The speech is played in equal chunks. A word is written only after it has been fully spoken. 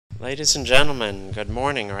Ladies and gentlemen, good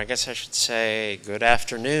morning, or I guess I should say good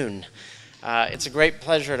afternoon. It's a great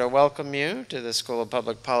pleasure to welcome you to the School of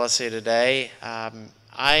Public Policy today.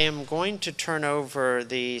 I am going to turn over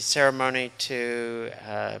the ceremony to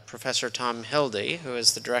Professor Tom Hildy, who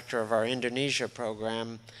is the director of our Indonesia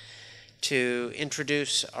program, to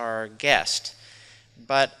introduce our guest.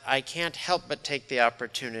 But I can't help but take the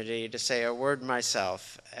opportunity to say a word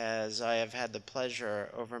myself, as I have had the pleasure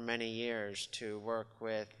over many years to work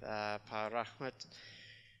with Pak Rachmat,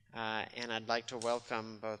 and I'd like to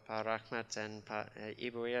welcome both Pak Rachmat and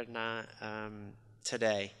Ibu Irna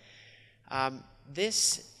today.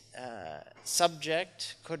 This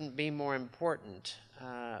subject couldn't be more important,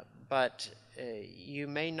 but you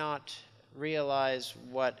may not realize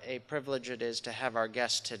what a privilege it is to have our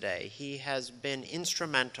guest today. He has been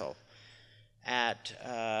instrumental at,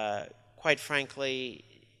 quite frankly,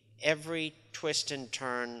 every twist and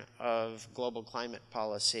turn of global climate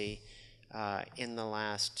policy in the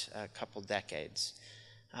last couple decades.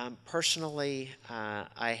 Personally,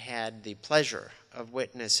 I had the pleasure of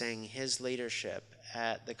witnessing his leadership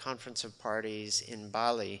at the Conference of Parties in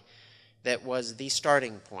Bali that was the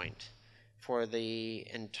starting point for the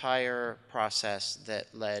entire process that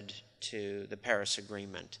led to the Paris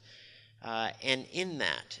Agreement. And in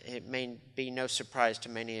that, it may be no surprise to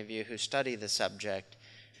many of you who study the subject,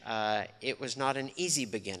 it was not an easy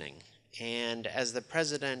beginning. And as the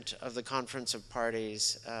president of the Conference of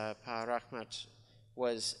Parties, Pak Rachmat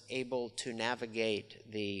was able to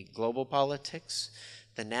navigate the global politics,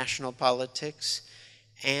 the national politics,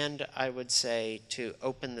 and I would say to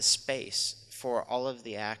open the space for all of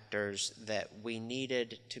the actors that we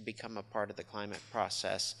needed to become a part of the climate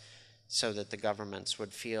process so that the governments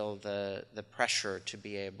would feel the pressure to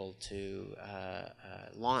be able to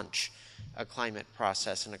launch a climate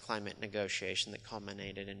process and a climate negotiation that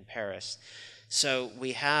culminated in Paris. So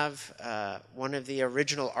we have one of the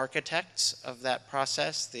original architects of that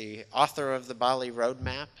process, the author of the Bali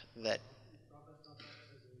Roadmap that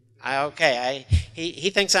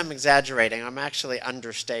he thinks I'm exaggerating. I'm actually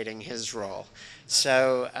understating his role.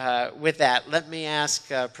 So with that, let me ask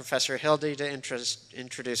Professor Hildy to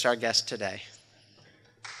introduce our guest today.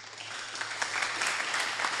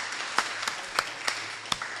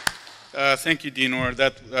 Thank you, Dinor.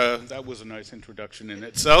 That was a nice introduction in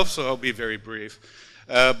itself, so I'll be very brief.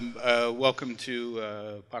 Welcome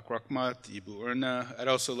to Pak Rachmat, Ibu Irna. I'd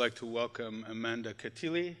also like to welcome Amanda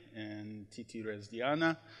Katili and Titi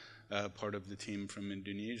Rezdiana, part of the team from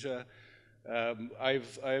Indonesia. I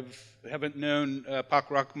haven't known Pak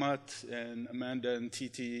Rachmat and Amanda and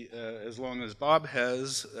Titi as long as Bob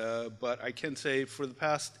has, but I can say for the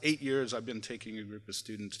past 8 years I've been taking a group of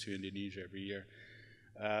students to Indonesia every year.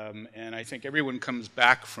 And I think everyone comes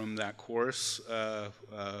back from that course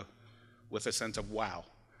with a sense of wow.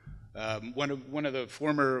 One of the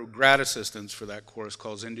former grad assistants for that course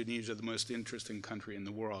calls Indonesia the most interesting country in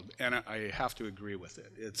the world, and I have to agree with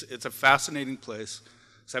it. It's a fascinating place,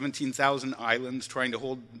 17,000 islands trying to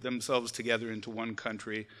hold themselves together into one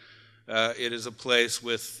country. It is a place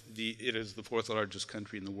it is the 4th largest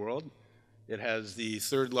country in the world. It has the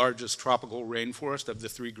 3rd largest tropical rainforest of the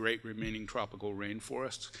 3 great remaining tropical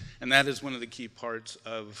rainforests, and that is one of the key parts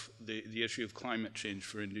of the issue of climate change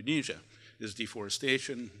for Indonesia. Is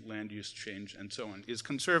deforestation, land use change, and so on, is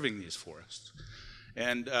conserving these forests.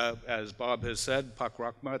 And as Bob has said, Pak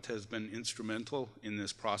Rachmat has been instrumental in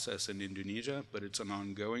this process in Indonesia, but it's an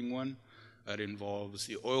ongoing one. It involves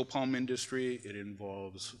the oil palm industry, it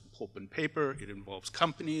involves pulp and paper, it involves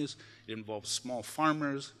companies, it involves small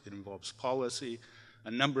farmers, it involves policy, a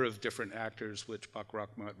number of different actors which Pak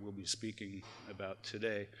Rachmat will be speaking about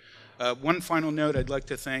today. One final note, I'd like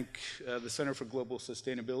to thank the Center for Global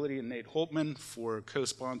Sustainability and Nate Holtman for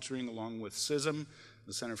co-sponsoring along with CISM,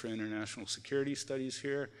 the Center for International Security Studies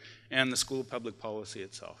here, and the School of Public Policy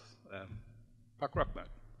itself. Pak Rachmat.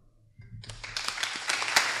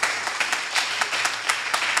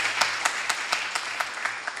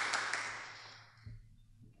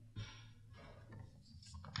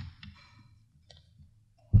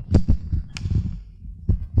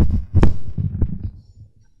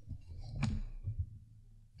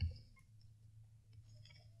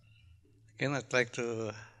 Again, I'd like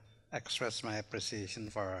to express my appreciation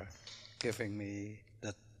for giving me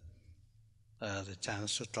the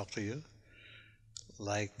chance to talk to you.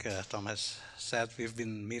 Like Thomas said, we've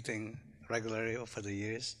been meeting regularly over the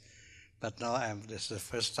years, but now this is the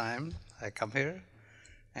first time I come here,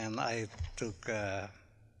 and I took a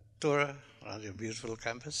tour around your beautiful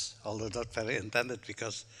campus, although not very intended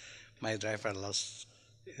because my driver lost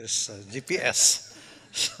his GPS.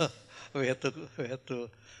 So we had to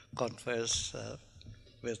converse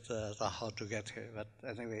with how to get here. But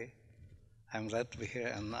anyway, I'm glad to be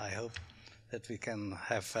here, and I hope that we can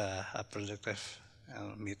have a productive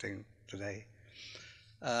meeting today.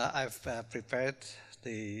 I've prepared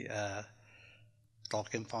the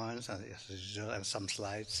talking points and some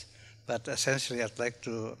slides, but essentially I'd like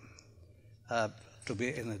to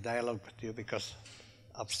be in a dialogue with you, because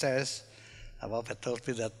upstairs Bob had told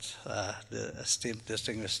me that the esteemed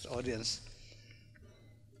distinguished audience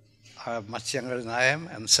are much younger than I am,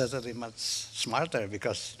 and certainly much smarter,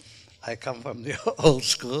 because I come from the old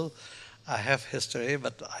school. I have history,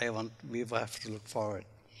 but we have to look forward.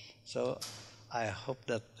 So I hope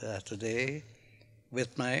that today,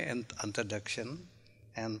 with my introduction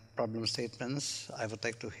and problem statements, I would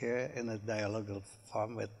like to hear in a dialogue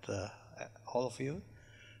form with all of you,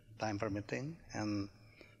 time permitting, and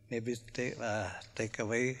maybe take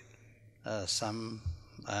away some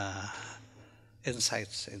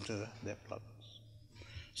insights into their problems.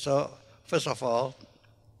 So first of all,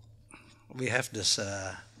 we have this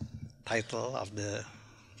title of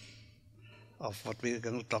what we're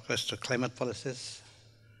going to talk about, the climate policies,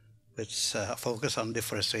 which focus on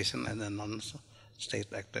deforestation and the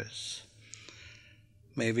non-state actors.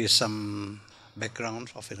 Maybe some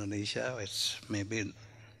background of Indonesia, which maybe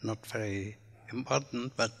not very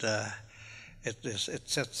important, but it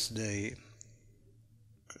sets the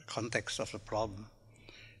context of the problem.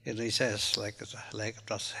 Indonesia is, like it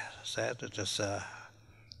was said, it is the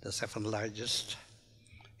second largest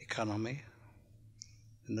economy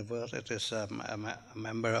in the world. It is a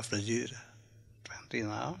member of the G20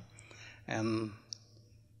 now, and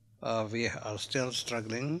we are still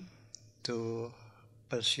struggling to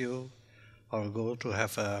pursue our goal to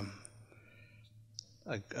have a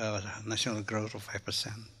national growth of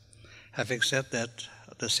 5%. Having said that,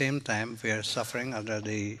 at the same time, we are suffering under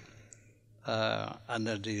the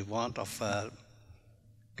want of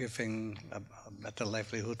giving a better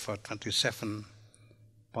livelihood for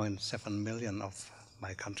 27.7 million of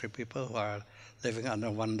my country people who are living under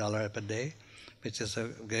 $1 per day, which is a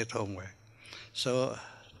great homework. So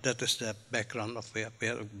that is the background of we are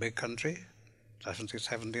a big country,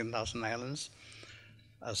 17,000 islands.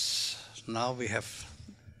 As now we have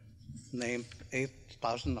named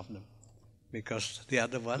 8,000 of them, because the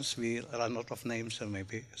other ones we run out of names, so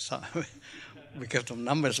maybe we give them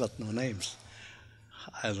numbers but no names.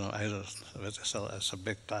 I don't know, it's a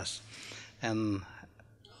big task. And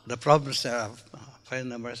the problems there are very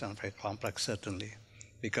numerous and very complex, certainly,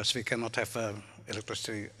 because we cannot have an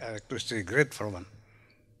electricity grid for one.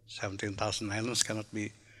 17,000 islands cannot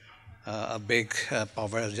be a big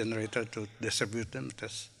power generator to distribute them. It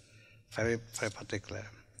is very, very particular.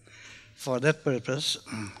 For that purpose,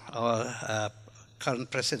 our current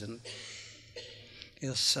president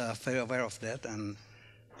is very aware of that, and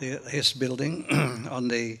he's building on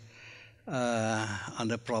the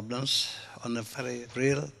problems, on the very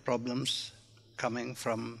real problems coming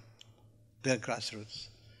from the grassroots,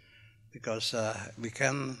 because we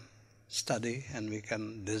can study and we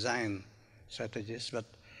can design strategies, but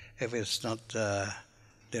if it's not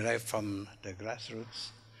derived from the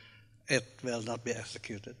grassroots, it will not be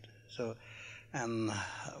executed. So, and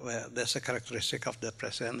there's a characteristic of the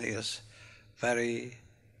president. He is very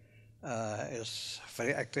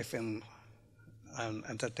active in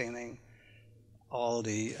entertaining all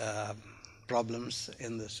the problems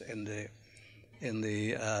in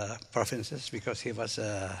the provinces, because he was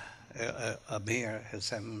a mayor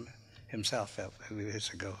himself a few years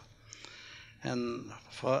ago. And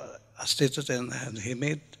stated, and he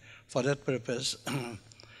made for that purpose.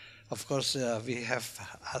 Of course, we have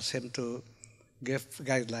asked him to give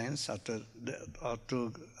guidelines or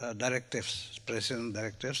to directives, president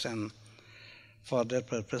directives, and for that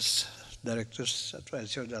purpose, directives to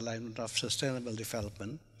ensure the alignment of sustainable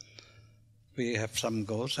development. We have some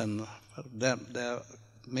goals, and the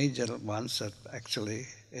major ones that actually,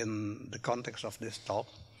 in the context of this talk,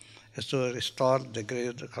 is to restore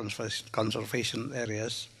degraded conservation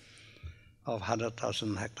areas of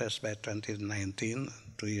 100,000 hectares by 2019,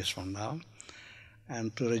 2 years from now,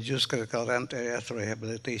 and to reduce critical rent area through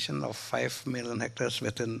rehabilitation of 5 million hectares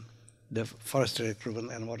within the forestry proven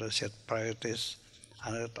and watershed priorities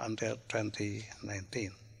until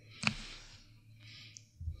 2019.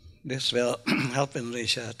 This will help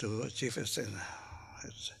Indonesia to achieve its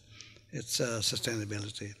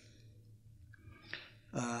sustainability.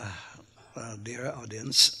 Dear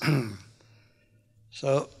audience,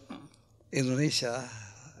 so Indonesia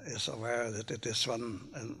is aware that it is one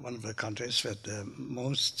of the countries with the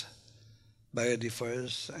most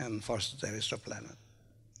biodiverse and forested areas of the planet.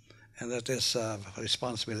 And that is a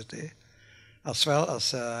responsibility as well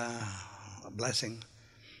as a blessing,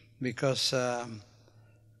 because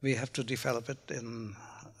we have to develop it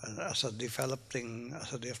as a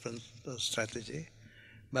different strategy,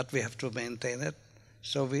 but we have to maintain it.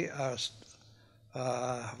 So we are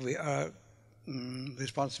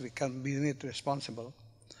responsible. We can be made responsible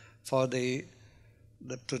for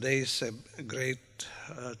today's great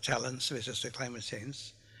challenge, which is the climate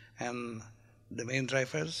change, and the main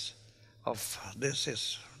drivers of this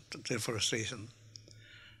is deforestation.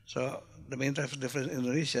 So the main driver in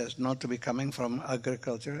Indonesia is not to be coming from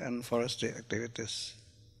agriculture and forestry activities.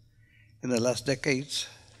 In the last decades,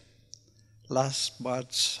 large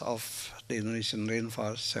parts of the Indonesian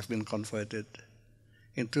rainforests have been converted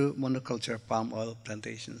into monoculture palm oil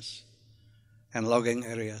plantations and logging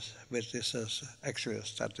areas, which is actually a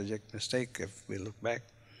strategic mistake if we look back,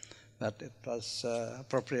 but it was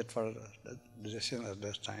appropriate for the decision at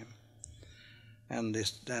this time. And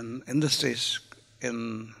then industries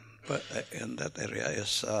in that area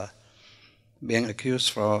is being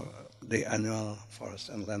accused for the annual forest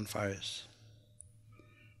and land fires.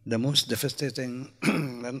 The most devastating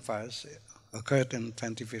land fires occurred in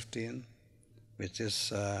 2015, which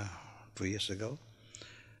is 2 years ago,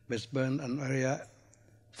 which burned an area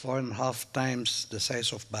 4.5 times the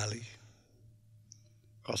size of Bali,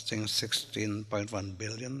 costing 16.1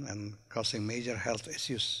 billion and causing major health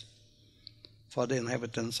issues for the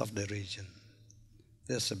inhabitants of the region.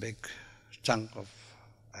 There's a big chunk of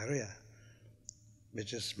area,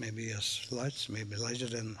 which is maybe as large, maybe larger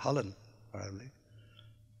than Holland, probably.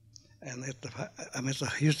 And it emits a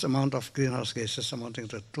huge amount of greenhouse gases amounting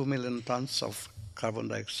to 2 million tons of carbon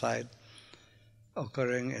dioxide,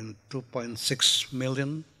 occurring in 2.6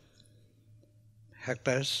 million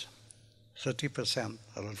hectares, 30%,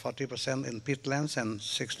 around 40% in peatlands and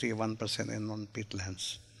 61% in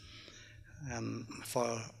non-peatlands. And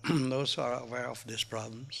for those who are aware of these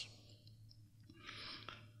problems,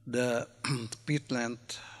 the peatland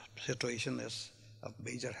situation is a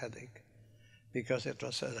major headache because it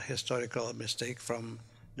was a historical mistake from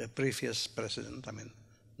the previous president. I mean,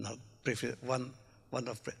 not previous one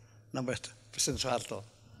of number President Suharto.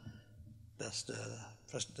 That's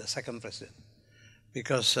the second president,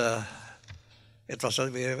 because it was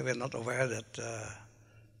we were not aware that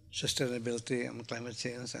sustainability and climate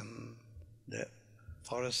change and the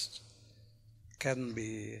forest can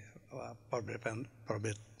be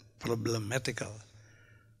problematical.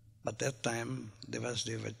 But that time they were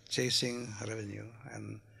chasing revenue,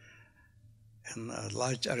 and a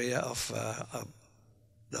large area of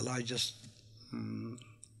the largest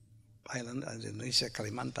island in Indonesia,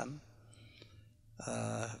 Kalimantan,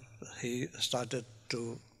 he started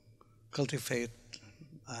to cultivate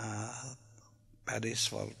paddies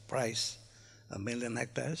for price, 1 million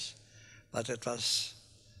hectares, but it was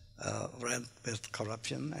ran with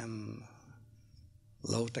corruption and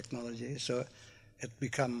low technology, so it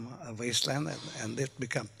became a wasteland and it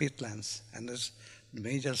became peatlands, and it's the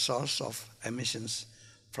major source of emissions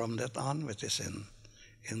from that on, which is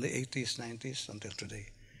in the 80s, 90s until today.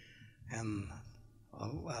 And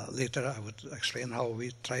later I would explain how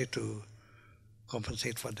we try to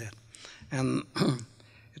compensate for that. And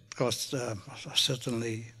it caused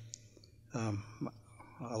certainly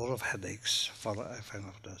a lot of headaches for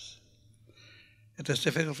everyone of us. It is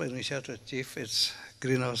difficult for Indonesia to achieve its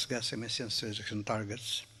greenhouse gas emissions reduction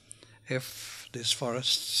targets if these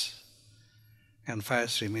forests and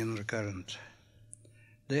fires remain recurrent.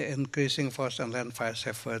 The increasing forest and land fires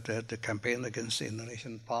have furthered the campaign against the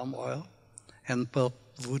Indonesian palm oil and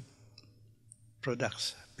pulpwood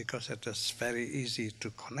products, because it is very easy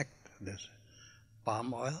to connect this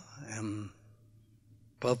palm oil and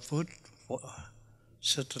pulpwood.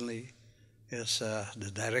 Certainly is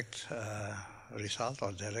the direct result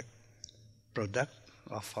or direct product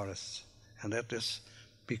of forests, and that is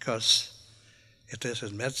because it is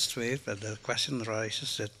in that state that the question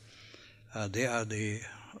arises that they are the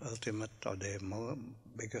ultimate or the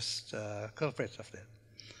biggest culprits of that.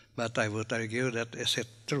 But I would argue that is it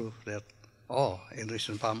true that all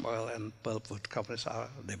Indonesian palm oil and pulpwood companies are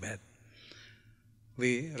the bad?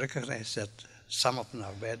 We recognize that some of them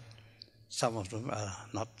are bad, some of them are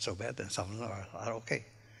not so bad, and some of them are okay.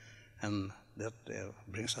 And that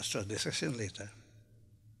brings us to a discussion later.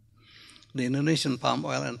 The Indonesian palm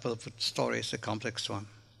oil and pulpwood story is a complex one,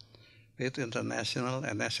 with international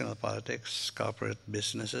and national politics, corporate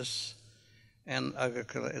businesses, and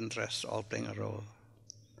agricultural interests all playing a role,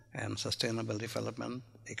 and sustainable development,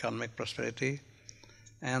 economic prosperity,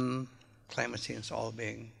 and climate change all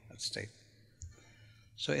being at stake.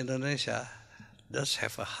 So Indonesia does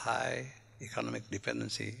have a high economic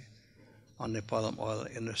dependency on the palm oil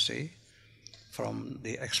industry from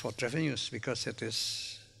the export revenues, because it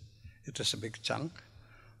is It is a big chunk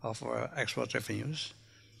of our export revenues.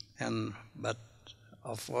 But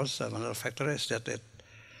of course, another factor is that it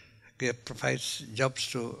provides jobs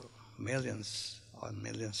to millions on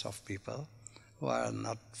millions of people who are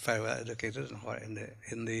not very well educated and who are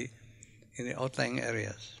in the outlying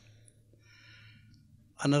areas.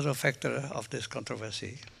 Another factor of this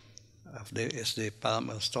controversy is the palm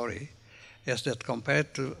oil story, is that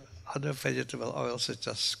compared to other vegetable oils such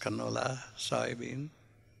as canola, soybean,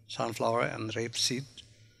 sunflower, and rapeseed,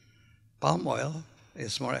 palm oil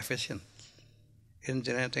is more efficient in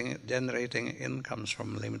generating incomes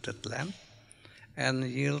from limited land and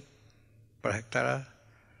yield per hectare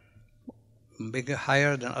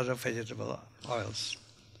higher than other vegetable oils.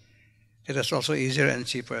 It is also easier and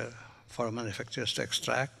cheaper for manufacturers to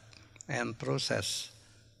extract and process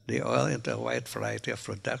the oil into a wide variety of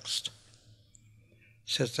products,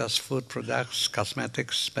 such as food products,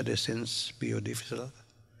 cosmetics, medicines, biodiesel,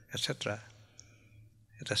 etc.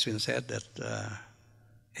 It has been said that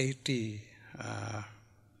 80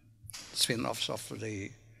 spin-offs of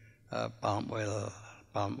the palm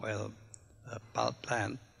oil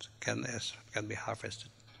plant can be harvested.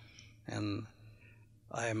 And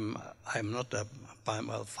I'm not a palm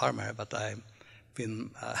oil farmer, but I've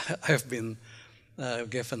been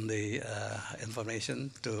given the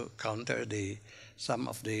information to counter some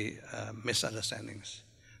of the misunderstandings,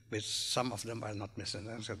 which some of them are not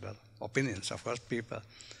misunderstandings, but opinions. Of course, people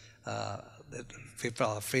are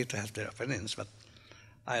free to have their opinions, but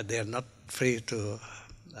they are not free to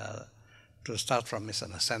start from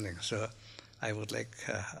misunderstanding. So I would like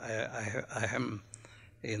I am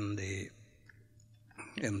in the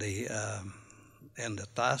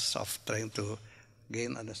task of trying to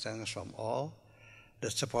gain understanding from all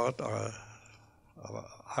that support or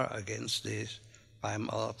are against this palm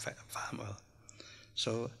oil.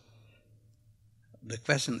 So the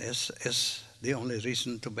question is the only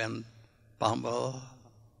reason to ban palm oil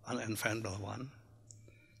an environmental one,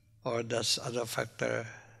 or does other factor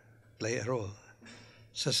play a role,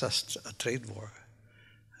 such as a trade war?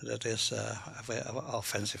 That is a very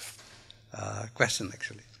offensive question,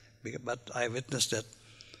 actually. But I witnessed that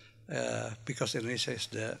because Indonesia is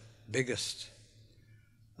the biggest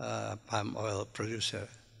palm oil producer,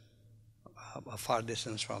 a far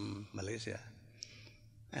distance from Malaysia,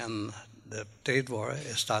 and the trade war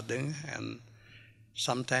is starting, and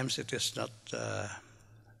sometimes it is not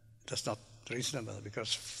reasonable,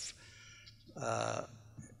 because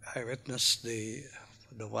I witnessed the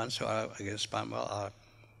ones who are against palm oil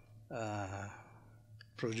are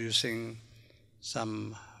producing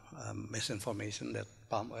some misinformation that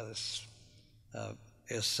palm oil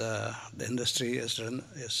the industry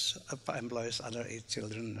employs under 8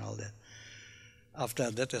 children and all that.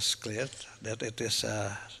 After that is cleared, that it is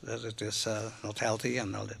not healthy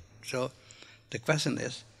and all that. So the question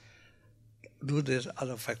is, do these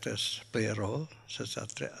other factors play a role,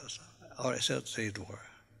 or is it a trade war?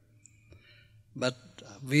 But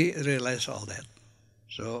we realize all that.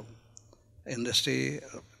 So industry,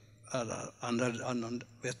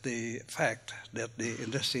 with the fact that the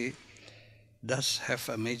industry does have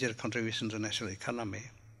a major contribution to the national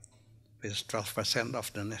economy, with 12%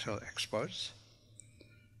 of the national exports.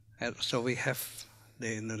 And so we have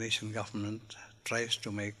the Indonesian government tries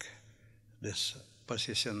to make this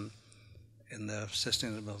position in a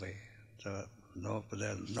sustainable way. So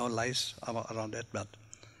there are no lies around it, but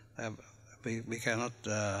we cannot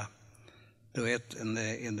do it in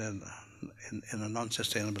a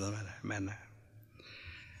non-sustainable manner.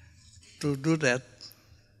 To do that,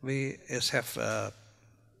 we have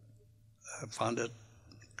founded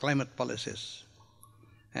climate policies,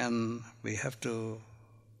 and we have to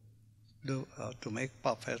make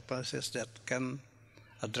policies that can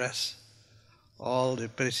address all the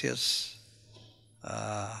precious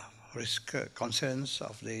risk concerns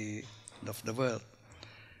of the world.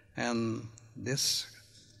 And this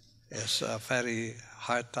is a very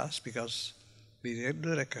hard task, because we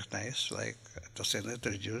do recognize, like it was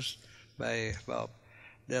introduced by Bob,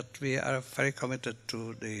 that we are very committed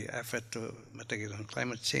to the effort to mitigate on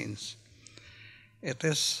climate change. It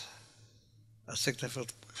is a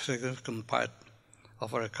significant part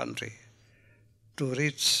of our country to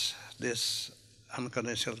reach this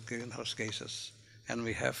unconventional greenhouse gases, and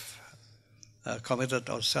we have committed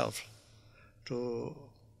ourselves to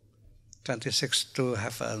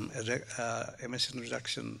have an emission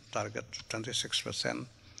reduction target of 26%,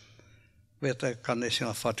 with a condition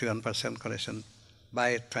of 41% condition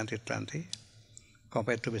by 2020,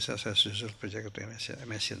 compared to business as usual projected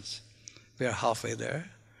emissions. We are halfway there,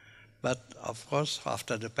 but of course,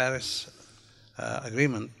 after the Paris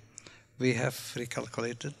Agreement, we have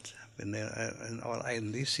recalculated in our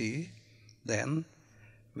INDC, then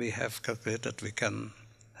we have calculated we can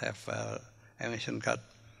have emission cut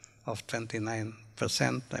of 29%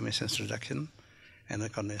 emissions reduction and a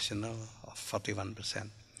conventional of 41%.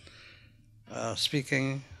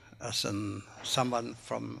 Speaking as someone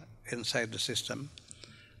from inside the system,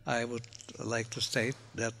 I would like to state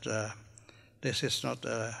that this is not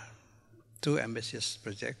a too ambitious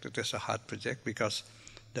project. It is a hard project because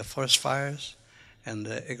the forest fires and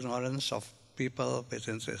the ignorance of people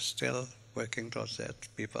within is still working towards that.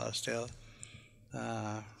 People are still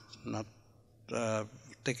not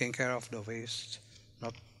taking care of the waste,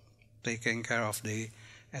 not taking care of the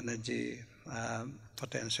energy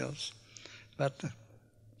potentials. But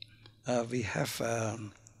we have,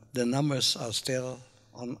 the numbers are still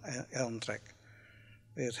on track.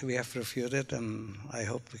 We have reviewed it, and I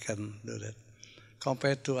hope we can do that.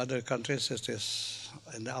 Compared to other countries, it is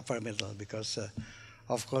in the upper middle because,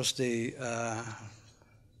 of course, the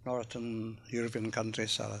Northern European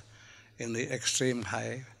countries are in the extreme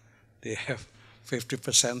high. They have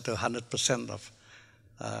 50% to 100% of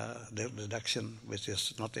the reduction, which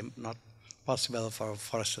is not possible for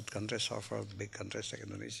forested countries or for big countries like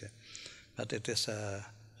Indonesia. But it is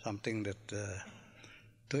something that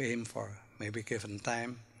to aim for. Maybe given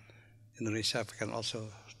time, Indonesia can also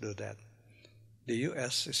do that. The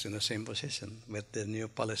US is in the same position with the new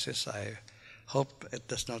policies. I hope it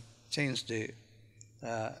does not change the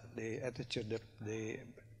attitude that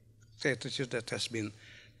has been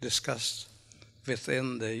discussed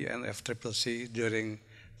within the UNFCCC during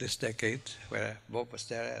this decade, where Bob was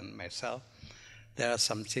there and myself. There are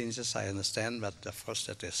some changes, I understand, but of course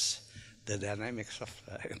that is the dynamics of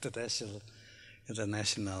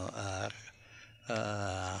international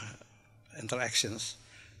interactions.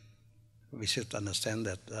 We should understand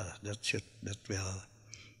that that will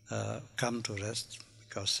come to rest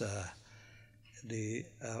because the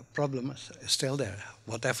problem is still there.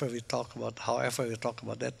 Whatever we talk about, however we talk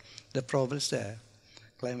about that, the problem is there.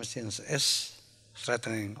 Climate change is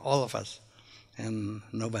threatening all of us, and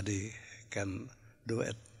nobody can do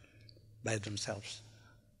it by themselves.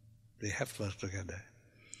 We have to work together.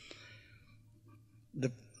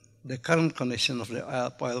 The current condition of the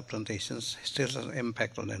oil plantations still has an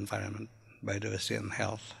impact on the environment, biodiversity, and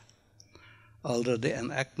health. Although the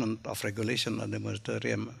enactment of regulation on the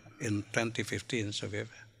moratorium in 2015, so the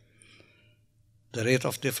rate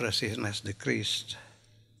of deforestation has decreased,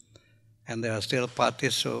 and there are still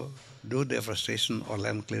parties who do deforestation or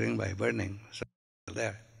land clearing by burning. So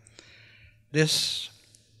there. This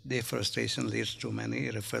deforestation leads to many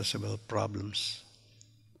irreversible problems,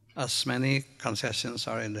 as many concessions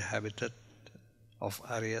are in the habitat of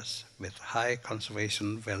areas with high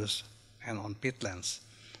conservation values and on peatlands,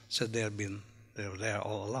 so they're there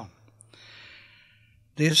all along.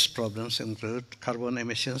 These problems include carbon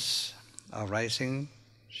emissions are rising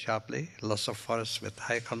sharply, loss of forests with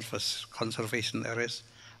high conservation areas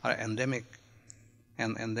are endemic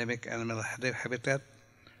and endemic animal habitat,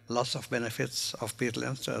 loss of benefits of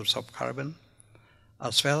peatlands to absorb carbon,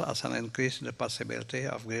 as well as an increase in the possibility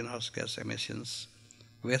of greenhouse gas emissions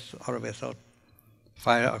with or without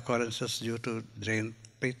fire occurrences due to drained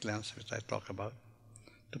peatlands, which I talk about,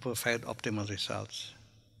 to provide optimal results.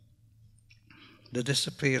 The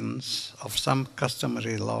disappearance of some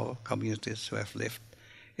customary law communities who have lived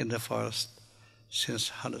in the forest since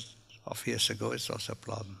hundreds of years ago is also a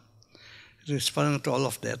problem. Responding to all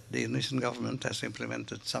of that, the Indonesian government has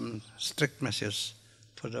implemented some strict measures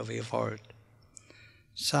for the way forward.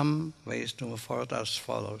 Some ways to move forward are as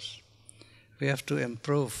follows. We have to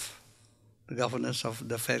improve the governance of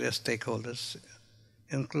the various stakeholders,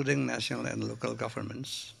 including national and local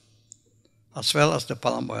governments, as well as the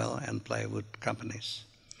palm oil and plywood companies.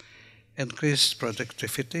 Increase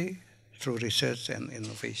productivity through research and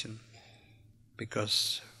innovation,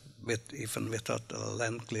 because even without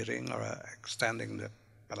land clearing or extending the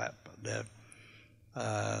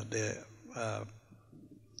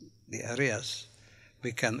areas,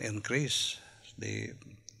 we can increase the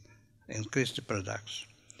products.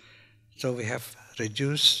 So we have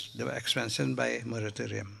reduced the expansion by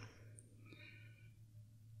moratorium.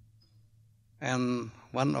 And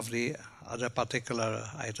one of the other particular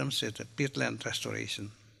items is the peatland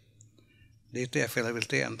restoration. Data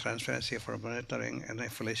availability and transparency for monitoring and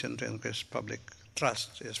evaluation to increase public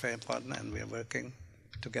trust is very important, and we are working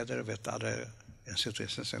together with other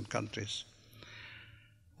institutions and countries.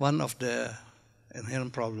 One of the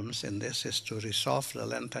inherent problems in this is to resolve the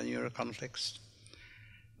land tenure conflicts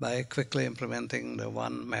by quickly implementing the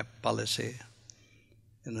one map policy.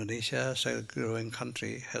 Indonesia, as a growing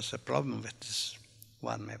country, has a problem with this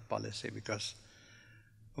one map policy because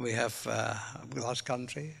we have a large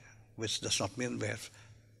country, which does not mean we have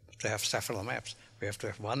to have several maps. We have to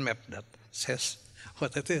have one map that says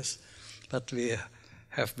what it is. But we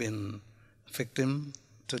have been victim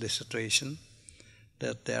to the situation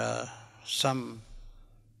that there are some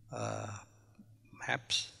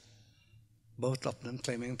maps, both of them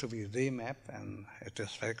claiming to be the map, and it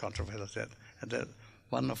is very controversial. And that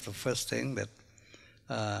one of the first things that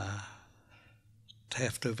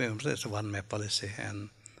have to be implemented is one map policy, and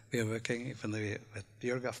we are working even with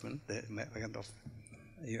your government, the government of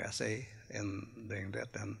USA, in doing that,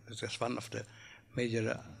 and it is one of the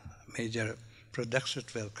major products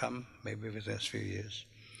that will come maybe within the next few years.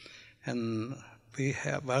 And we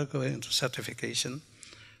are going into certification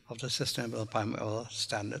of the sustainable palm oil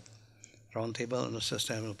standard, roundtable on the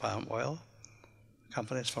sustainable palm oil,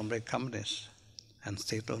 companies from big companies and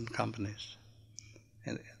state-owned companies.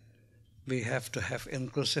 And we have to have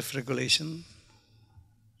inclusive regulation,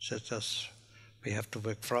 such as we have to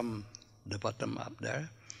work from the bottom up there,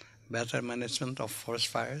 better management of forest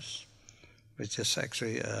fires, which is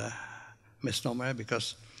actually a misnomer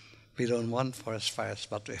because we don't want forest fires,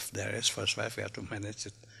 but if there is forest fires, we have to manage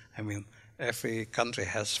it. I mean, every country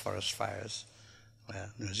has forest fires.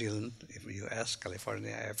 New Zealand, US,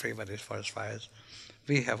 California, everybody has forest fires.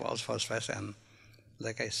 We have also forest fires, and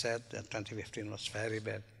like I said, 2015 was very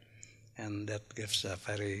bad, and that gives a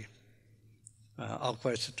very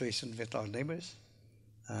awkward situation with our neighbors,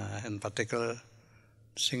 in particular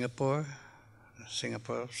Singapore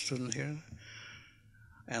student here,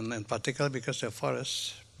 and in particular because the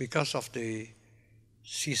forests, because of the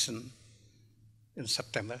season in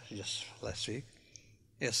September, just last week,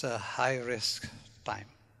 is a high-risk time,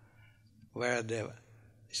 where the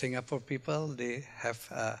Singapore people, they have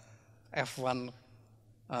a F1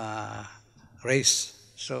 race,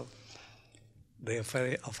 so they are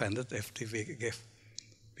very offended if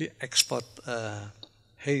we export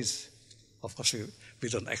haze. Of course, we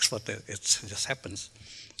don't export it, it just happens.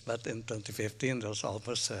 But in 2015, there was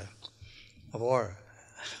almost a war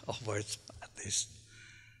of words, at least,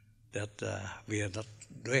 that we are not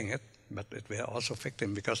doing it, but we are also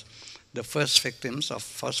victims, because the first victims of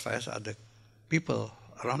forest fires are the people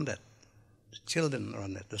around it, the children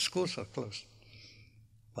around it. The schools are closed.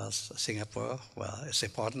 Well, Singapore, well, it's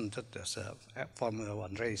important that there's a Formula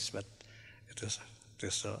One race, but it is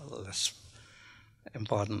less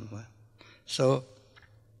important. So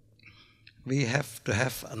we have to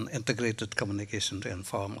have an integrated communication to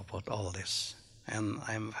inform about all this. And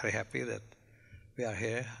I'm very happy that we are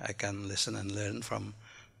here. I can listen and learn from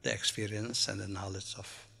the experience and the knowledge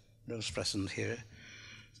of those present here,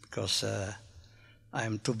 because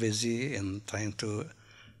I'm too busy in trying to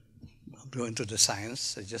go into the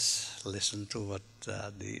science. I just listen to what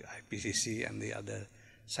the IPCC and the other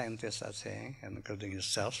scientists are saying, and including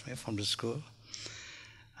yourselves from the school.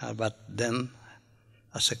 But then,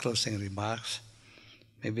 as a closing remarks,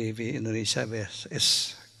 maybe Indonesia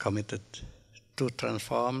is committed to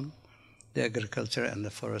transform the agriculture and the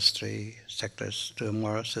forestry sectors to a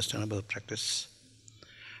more sustainable practice,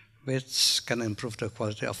 which can improve the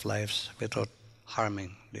quality of lives without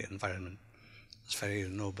harming the environment. It's a very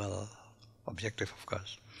noble objective, of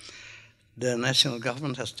course. The national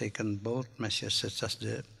government has taken both measures, such as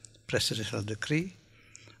the presidential decree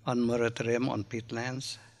on moratorium on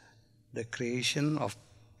peatlands, the creation of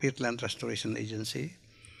Peatland Restoration Agency,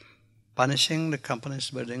 punishing the companies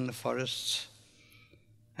burning the forests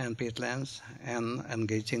and peatlands, and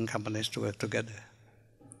engaging companies to work together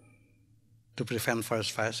to prevent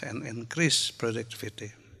forest fires and increase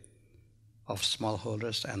productivity of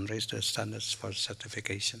smallholders and raise the standards for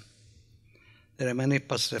certification. There are many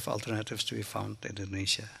positive alternatives to be found in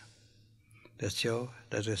Indonesia that show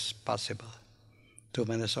that it is possible to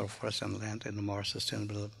manage our forests and land in a more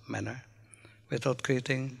sustainable manner without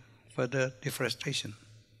creating further deforestation.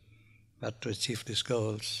 But to achieve these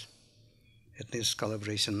goals, it needs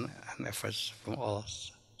collaboration and efforts from all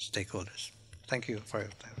stakeholders. Thank you for your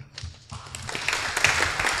time.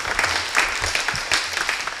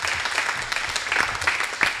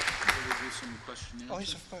 Some question and Oh,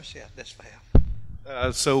 answer? yes, of course, yeah, that's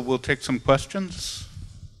fine. So we'll take some questions.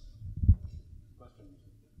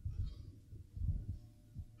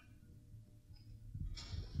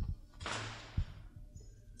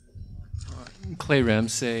 Clay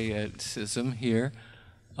Ramsey at CISM here.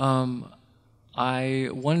 I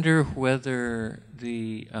wonder whether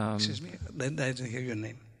the... Excuse me, I didn't hear your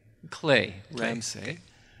name. Clay Ramsey.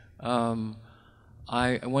 Okay.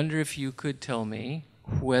 I wonder if you could tell me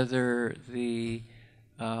whether the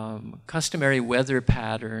customary weather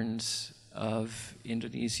patterns of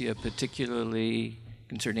Indonesia, particularly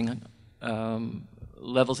concerning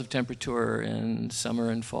levels of temperature in summer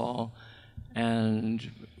and fall and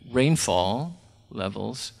rainfall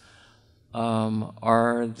levels,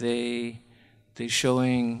 are they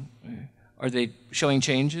showing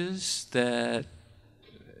changes that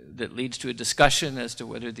leads to a discussion as to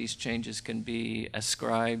whether these changes can be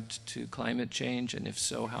ascribed to climate change, and if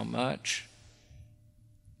so, how much?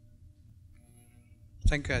 I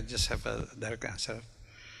think I just have a direct answer.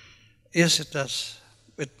 Yes, it does.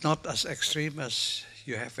 It's not as extreme as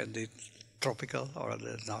you have in the tropical or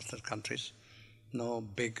the northern countries. No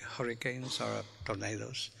big hurricanes or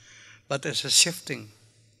tornadoes. But there's a shifting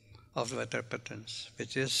of the weather patterns,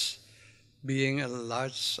 which is, being a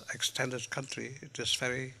large, extended country, it is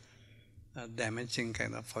very damaging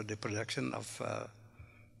kind of for the production of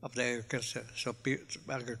the agriculture. So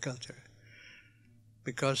agriculture,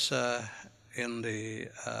 because in the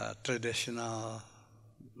traditional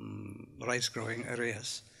rice growing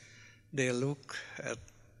areas, they look at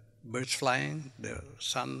birds flying, the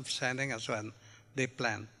sun shining, and so on. They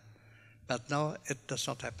plant, but now it does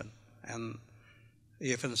not happen, and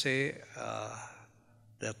you can say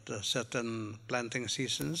that certain planting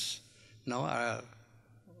seasons now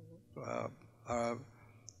are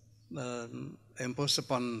imposed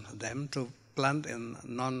upon them to plant in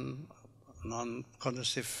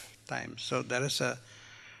non-conducive times. So there is a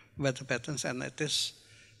weather patterns, and it is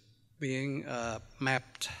being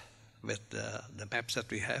mapped with the maps that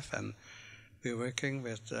we have, and we're working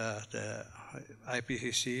with the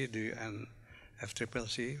IPCC and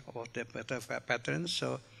FCCC about the weather patterns,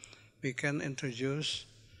 so we can introduce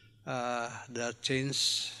the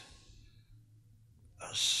change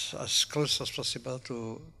as close as possible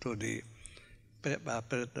to the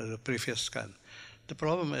previous kind. The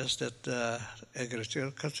problem is that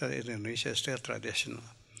agriculture in Indonesia is still traditional,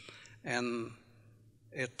 and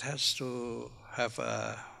it has to have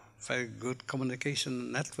a very good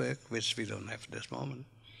communication network, which we don't have at this moment.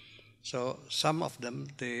 So some of them,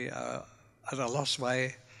 they are at a loss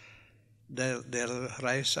why their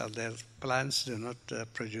rice or their plants do not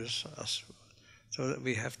produce us. So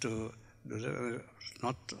we have to do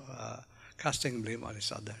not casting blame on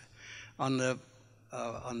each other. On the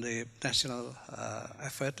national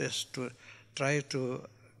effort is to try to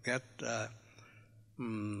get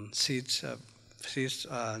seeds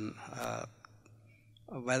on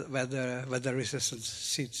weather resistant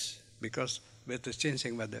seeds, because with the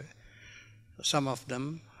changing weather, some of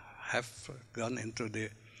them have gone into the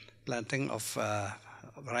planting of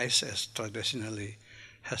rice as traditionally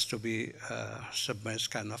has to be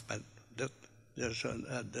submerged kind of, but there's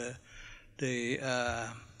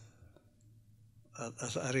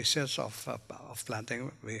research of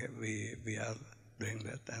planting, we are doing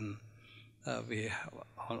that, and our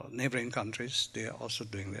neighboring countries, they are also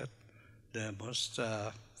doing that. The most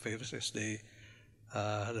famous is the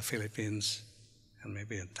Philippines and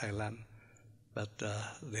maybe in Thailand, but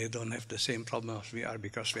they don't have the same problem as we are,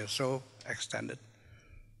 because we are so extended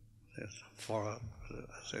for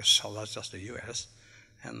as large as the US,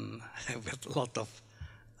 and with a lot of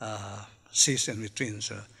seas in between.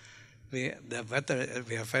 So we are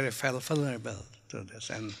very vulnerable to this,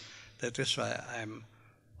 and that is why I'm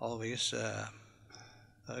always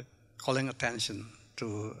calling attention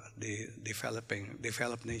to the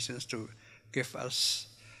developed nations to give us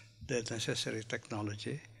the necessary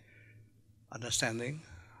technology, understanding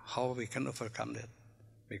how we can overcome that,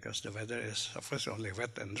 because the weather is, of course, only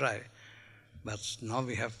wet and dry, but now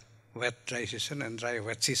we have wet dry season and dry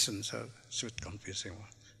wet season, so it's a bit confusing.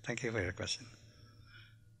 Thank you for your question.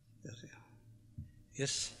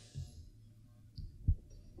 Yes?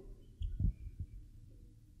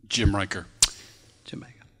 Jim Riker. Jim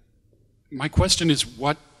Riker. My question is,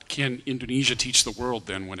 what can Indonesia teach the world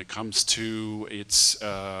then when it comes to its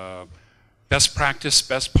best practice,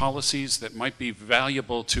 best policies that might be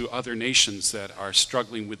valuable to other nations that are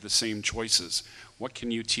struggling with the same choices? What can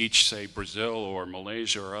you teach, say, Brazil or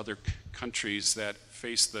Malaysia or other countries that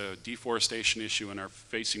face the deforestation issue and are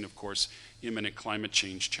facing, of course, imminent climate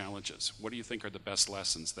change challenges? What do you think are the best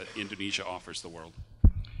lessons that Indonesia offers the world?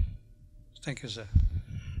 Thank you, sir.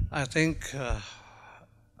 I think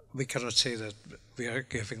we cannot say that we are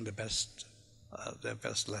giving the best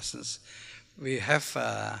lessons. We have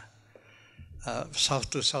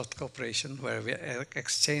South-to-South cooperation, where we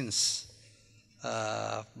exchange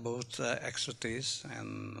both expertise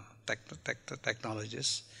and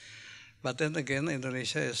technologies. But then again,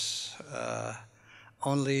 Indonesia is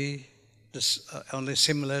only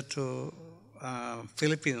similar to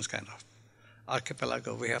Philippines kind of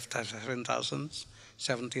archipelago. We have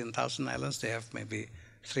 17,000 islands. They have maybe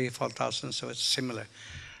 3,000, 4,000, so it's similar.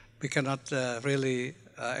 We cannot really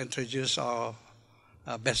introduce our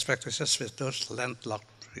best practices with those landlocked.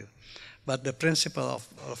 But the principle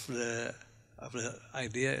of the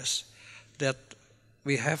idea is that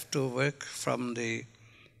we have to work from the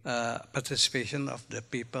participation of the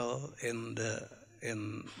people in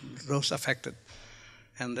those affected.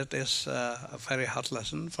 And that is a very hard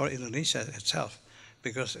lesson for Indonesia itself,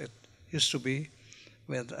 because it used to be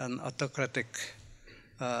with an autocratic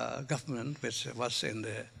government, which was in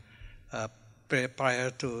the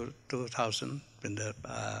prior to 2000, in the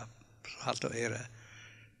Suharto era.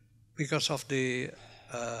 Because of the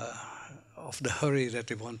hurry that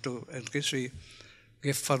we want to increase, we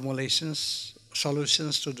give formulations,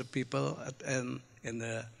 solutions to the people in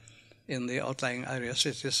the outlying areas,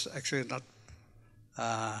 which is actually not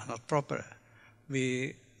proper.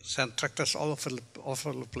 We send tractors all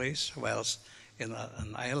over the place, whilst in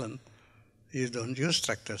an island, you don't use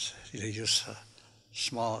tractors. You use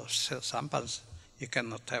small sampans. You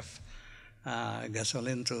cannot have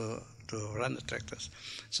gasoline to run the tractors.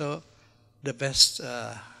 So the best,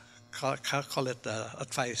 call it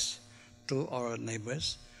advice to our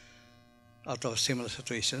neighbors out of similar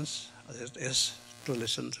situations, it is to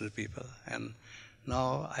listen to the people. And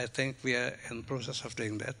now I think we are in the process of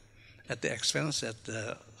doing that at the expense that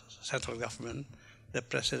the central government, the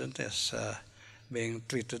president is being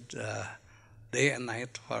treated day and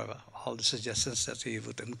night for all the suggestions that he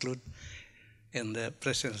would include in the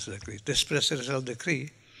presidential decree. This presidential decree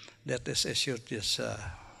that is issued just a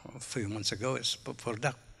few months ago is a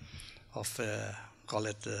product of, call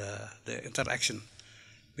it the interaction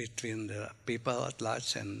between the people at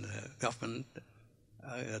large and the government,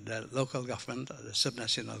 the local government, the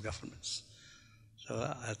subnational governments.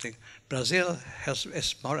 So I think Brazil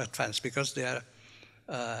is more advanced because they are,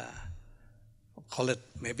 call it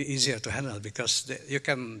maybe easier to handle, because you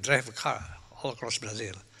can drive a car all across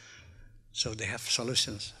Brazil. So they have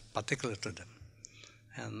solutions particular to them.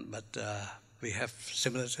 But we have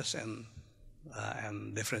similarities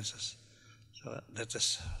and differences. So that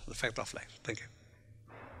is the fact of life. Thank you.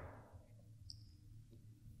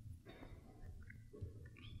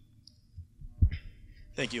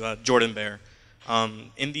 Thank you. Jordan Bear.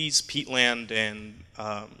 In these peatland and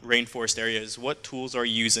rainforest areas, what tools are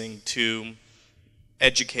you using to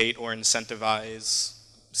educate or incentivize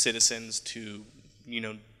citizens to,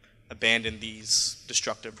 abandon these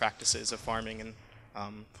destructive practices of farming and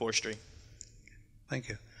forestry? Thank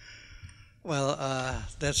you. Well,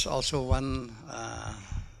 that's also one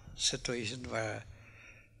situation where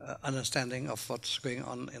understanding of what's going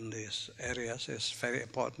on in these areas is very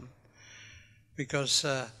important, because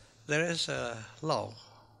there is a law,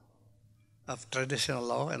 a traditional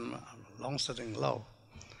law and long-standing law,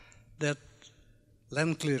 that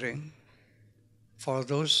land clearing for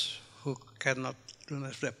those who cannot do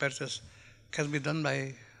their purchase can be done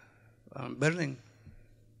by burning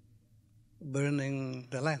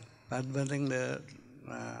the land, by burning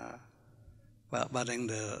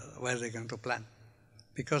where they're going to plant,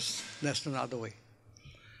 because there's no other way.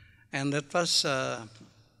 And that was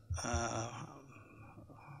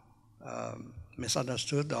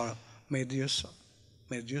misunderstood or made use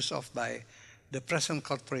of by the present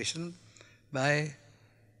corporation by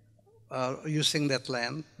using that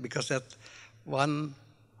land, because that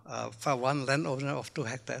for one landowner of 2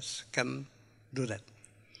 hectares can do that.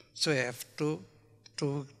 So you have two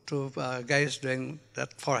guys doing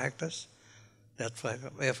that 4 hectares.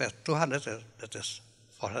 We have 200, that is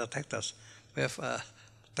 400 hectares. We have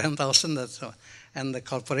 10,000, and the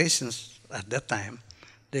corporations at that time,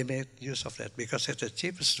 they made use of that because it's the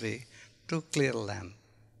cheapest way to clear land.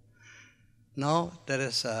 Now there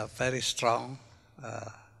is a very strong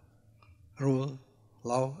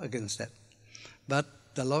law against that. But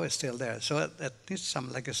the law is still there. So it needs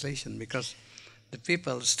some legislation, because the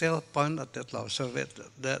people still point at that law. So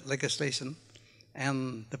the legislation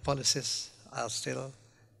and the policies are still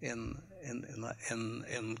in an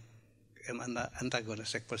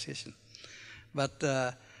antagonistic position. But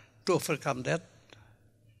to overcome that,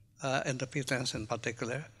 and the peatlands in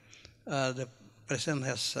particular, the President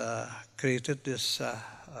has created this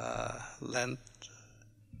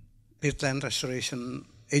peatland restoration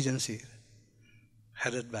agency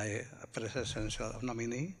headed by a presidential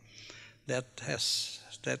nominee that is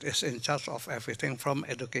in charge of everything from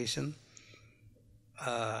education,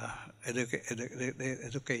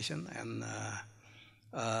 education and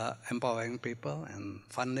empowering people and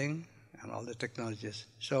funding and all the technologies.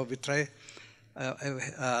 So we try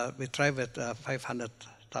with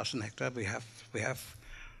 500,000 hectares. We have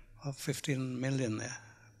 15 million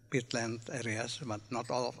peatland areas, but not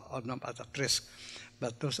all of them are at risk.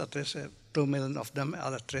 But those at risk, 2 million of them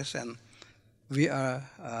are at risk, and we are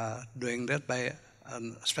doing that by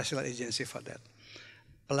a special agency for that.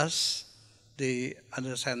 Plus the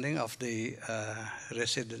understanding of the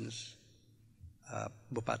residents,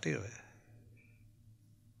 Bupati,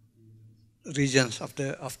 regions of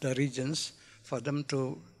the regions, for them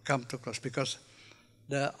to come to close, because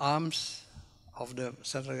the arms of the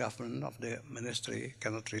central government, of the ministry,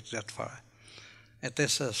 cannot reach that far. It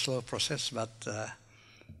is a slow process, but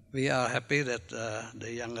we are happy that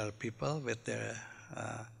the younger people with their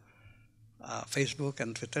Facebook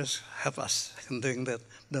and Twitters help us in doing that.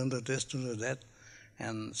 Don't do this, don't do that.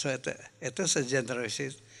 And so it is a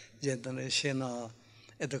generational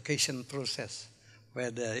education process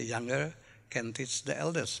where the younger can teach the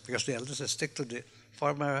elders, because the elders stick to the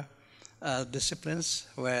former disciplines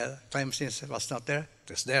where climate change was not there.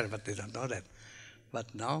 It is there, but they don't know that.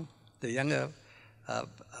 But now the younger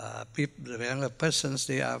people, the younger persons,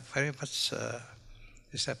 they are very much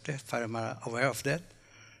receptive, very much aware of that.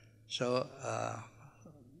 So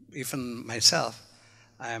even myself,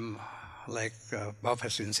 I'm like Bob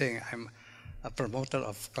has been saying, I'm a promoter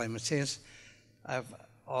of climate change. I've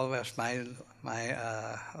always, my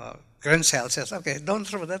grandchild says, okay, don't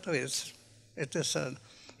throw that away. It is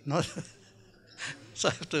not, so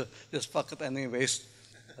I have to just pocket any waste.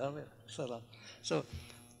 So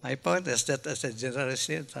my point is that as a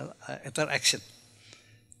generation interaction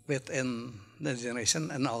within the generation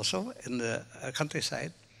and also in the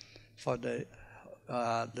countryside, for the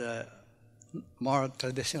more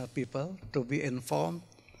traditional people to be informed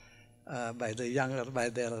by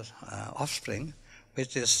their offspring,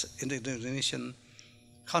 which is in the Indonesian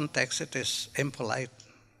context, it is impolite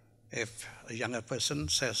if a younger person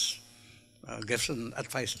says, gives an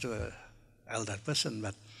advice to an elder person,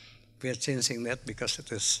 but we are changing that because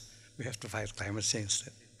it is, we have to fight climate change.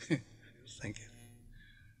 Thank you.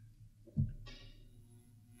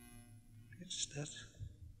 What's that?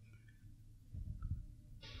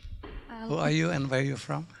 Who are you and where are you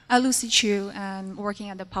from? Lucy Chu, I'm working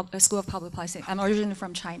at the School of Public Policy. I'm originally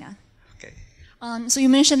from China. Okay. So you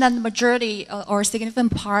mentioned that the majority or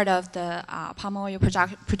significant part of the palm oil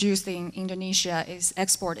produced in Indonesia is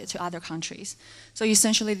exported to other countries. So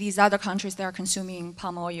essentially these other countries, they are consuming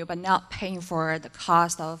palm oil but not paying for the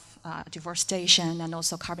cost of deforestation and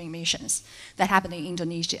also carbon emissions that happen in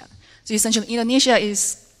Indonesia. So essentially Indonesia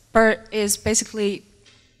is basically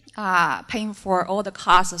paying for all the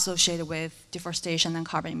costs associated with deforestation and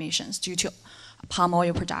carbon emissions due to palm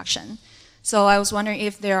oil production. So I was wondering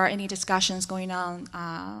if there are any discussions going on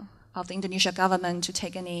of the Indonesian government to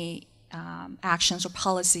take any actions or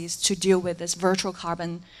policies to deal with this virtual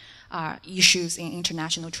carbon issues in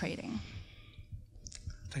international trading.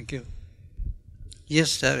 Thank you.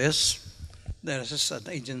 Yes, there is. There is an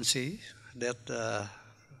agency that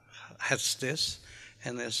has this,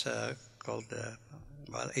 and it's called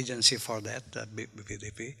agency for that,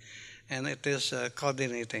 BPDP, and it is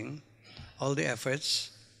coordinating all the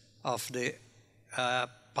efforts of the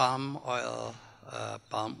palm oil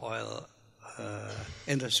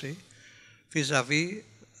industry vis-a-vis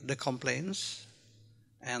the complaints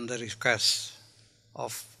and the requests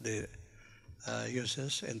of the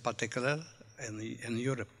users, in particular in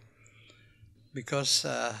Europe, because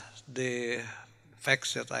the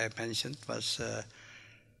facts that I mentioned was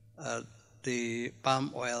the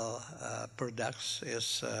palm oil products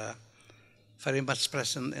is very much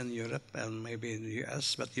present in Europe and maybe in the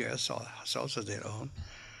US, but US has also their own.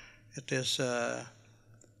 It is,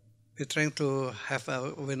 we're trying to have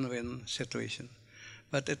a win-win situation.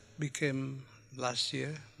 But it became last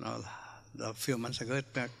year, no, a few months ago,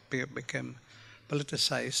 it became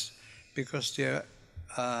politicized because they're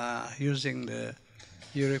using the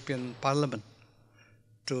European Parliament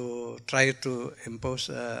to try to impose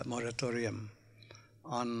a moratorium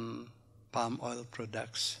on palm oil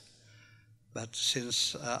products. But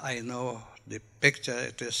since I know the picture,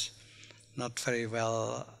 it is not very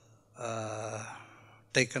well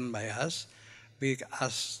taken by us. We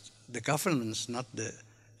asked the governments, not the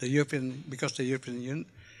European, because the European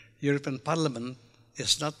Parliament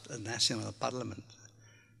is not a national parliament.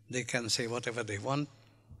 They can say whatever they want,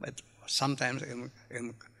 but sometimes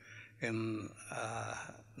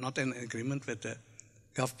not in agreement with the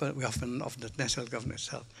government of the national government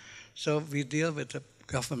itself. So we deal with the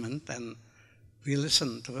government and we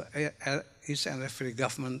listen to each and every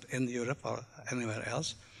government in Europe or anywhere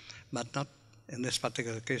else, but not in this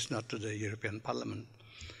particular case, not to the European Parliament.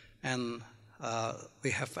 And we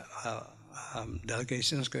have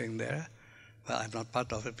delegations going there. Well, I'm not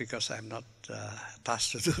part of it because I'm not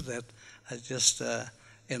tasked to do that. I just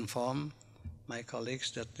inform my colleagues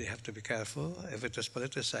that they have to be careful if it is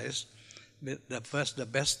politicized. The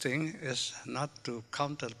best thing is not to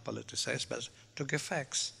counter-politicize, but to give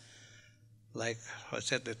facts. Like I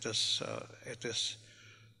said, it is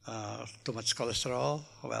too much cholesterol.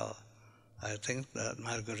 Well, I think that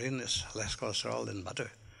margarine is less cholesterol than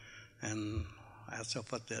butter, and also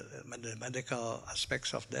put the medical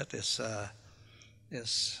aspects of that is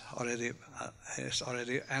already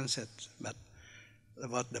answered. But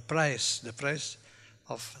about the price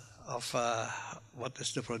of what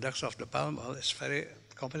is the products of the palm oil is very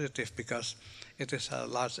competitive because it is a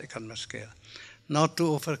large economic scale. Now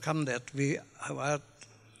to overcome that, we are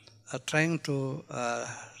trying to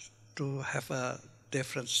have a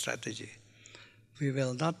different strategy. We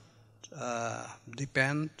will not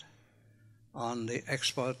depend on the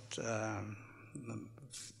export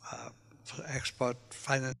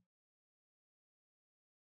finance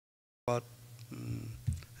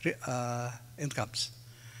incomes,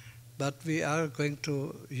 but we are going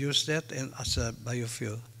to use that as a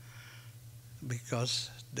biofuel because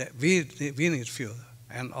we need fuel,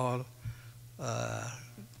 and all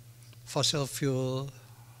fossil fuel,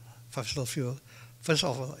 first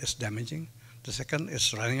of all, is damaging. The second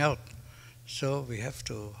is running out. So we have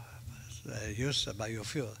to use a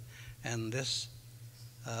biofuel. And this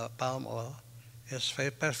palm oil is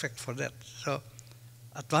very perfect for that. So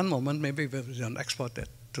at one moment, maybe we don't export it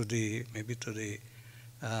to the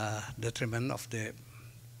detriment of the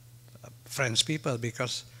French people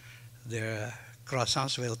because their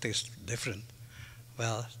croissants will taste different.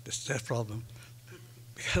 Well, this is their problem.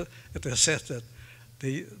 Because it is said that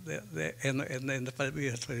in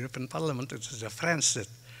the European Parliament, it is the French that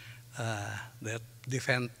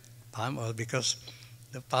defend palm oil because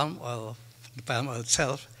the palm oil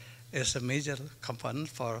itself is a major component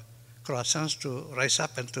for croissants to rise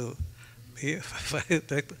up and to be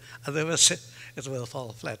otherwise it will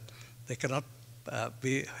fall flat. They cannot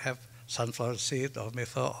have sunflower seed or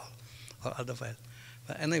mayflower or otherwise.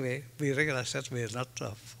 But anyway, we realize that we are not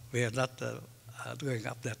going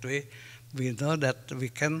up that way. We know that we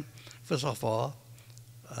can, first of all,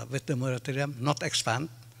 with the moratorium, not expand.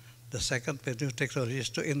 The second, with new technologies,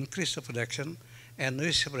 to increase the production and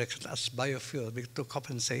use the production as biofuel to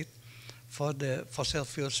compensate for the fossil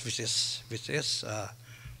fuels, which is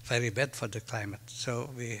very bad for the climate. So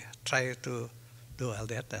we try to do all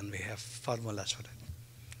that, and we have formulas for that.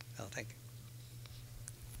 Well, thank you.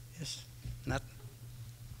 Yes, Nat?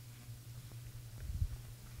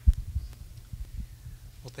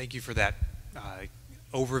 Well, thank you for that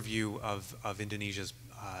overview of Indonesia's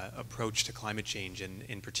approach to climate change, and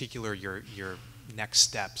in particular, your next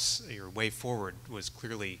steps, your way forward was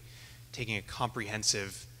clearly taking a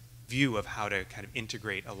comprehensive view of how to kind of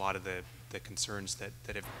integrate a lot of the concerns that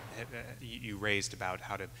you raised about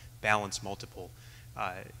how to balance multiple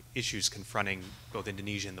issues confronting both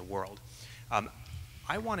Indonesia and the world.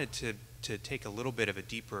 I wanted to take a little bit of a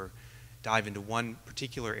deeper dive into one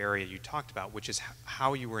particular area you talked about, which is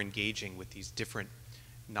how you were engaging with these different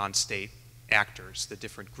non-state actors, the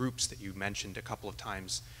different groups that you mentioned a couple of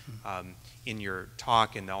times in your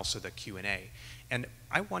talk and also the Q&A. And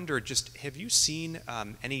I wonder, just have you seen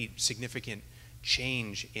any significant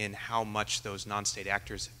change in how much those non-state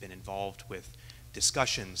actors have been involved with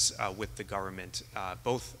discussions with the government,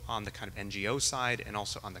 both on the kind of NGO side and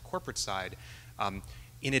also on the corporate side,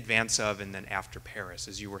 in advance of and then after Paris,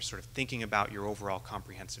 as you were sort of thinking about your overall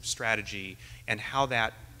comprehensive strategy and how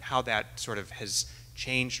that sort of has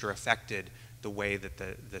changed or affected the way that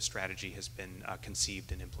the strategy has been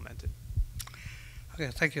conceived and implemented?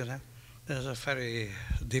 Okay, thank you. That's a very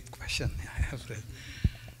deep question.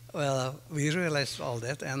 Well, we realized all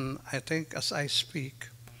that, and I think as I speak,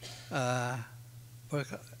 the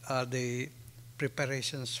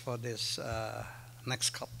preparations for this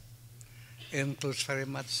next COP includes very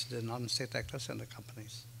much the non-state actors and the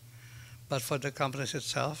companies. But for the companies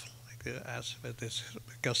itself, like as with this,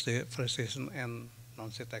 because the Deforestation and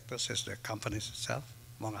non-state actors is the companies itself,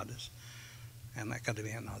 among others, and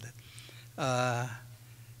academia and all that.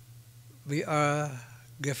 We are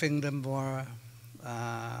giving them more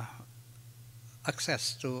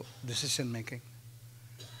access to decision making,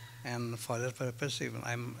 and for that purpose, even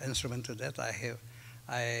I'm instrument to that.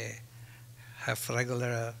 I have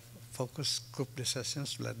regular focus group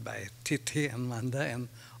discussions led by Titi and Manda and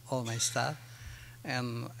all my staff,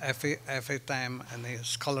 and every time any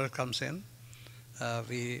scholar comes in,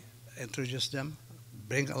 we introduce them,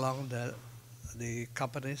 bring along the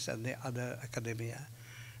companies and the other academia,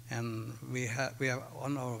 and we are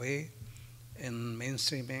on our way in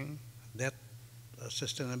mainstreaming that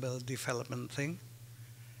sustainable development thing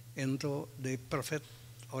into the perfect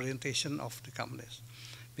orientation of the companies,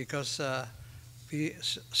 because we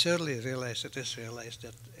surely realize that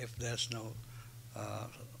if there's no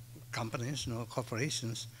companies, no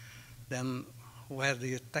corporations, then where do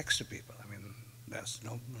you tax the people? I mean, there's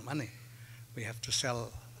no money. We have to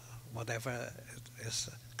sell whatever it is,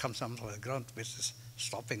 comes out of the ground, which is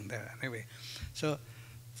stopping there anyway. So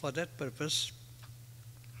for that purpose,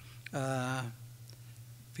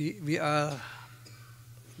 we are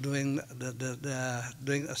doing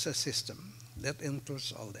doing a system that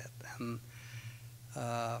includes all that, and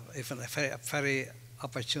even very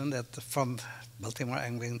opportune that from Baltimore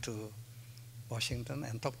I'm going to Washington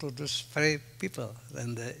and talk to those very people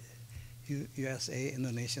in the USA,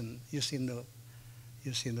 Indonesian, UCINDO,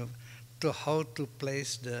 to how to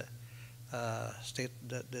place the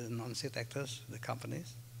the non-state actors, the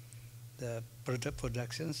companies, the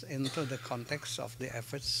productions into the context of the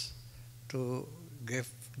efforts to give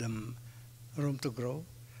them room to grow,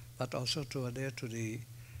 but also to adhere to the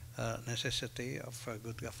necessity of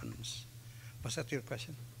good governance. Was that your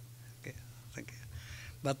question? Okay, thank you.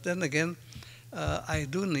 But then again, I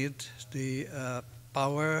do need the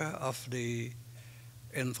power of the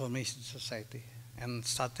information society, and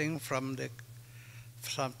starting from the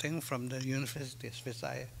universities, which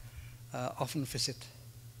I often visit,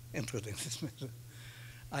 including this matter.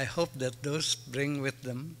 I hope that those bring with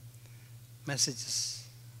them messages,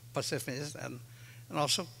 positive messages, and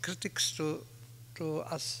also critics to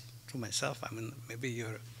us, to myself. I mean, maybe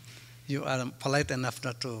you are polite enough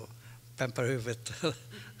not to pamper you with.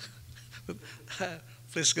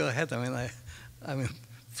 Please go ahead. I mean,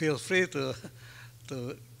 feel free to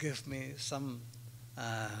give me some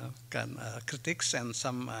critics and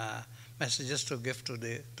some messages to give to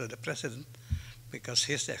the president, because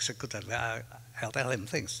he's the executive. I'll tell him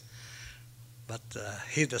things, but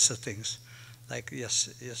he does the things. Like yes,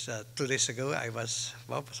 2 days ago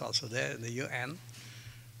Bob was also there in the UN.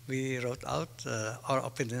 We wrote out our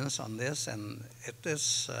opinions on this, and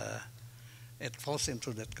it falls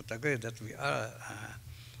into that category that we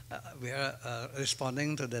are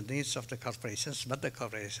responding to the needs of the corporations, but the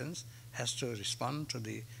corporations has to respond to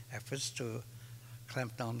the efforts to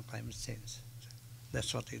clamp down on climate change.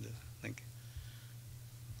 That's what we do. Thank you.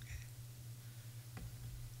 Okay.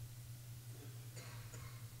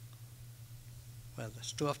 Well,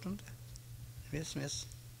 that's too often. Yes, miss.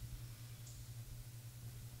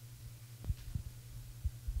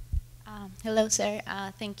 Hello, sir.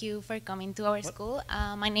 Thank you for coming to our school.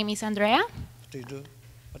 My name is Andrea. What do you do?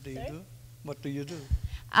 What do you do? What do you do?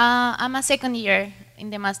 I'm a second year in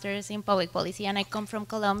the Masters in Public Policy, and I come from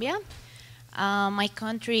Colombia. My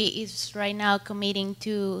country is right now committing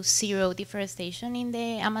to zero deforestation in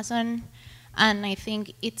the Amazon, and I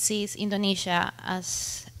think it sees Indonesia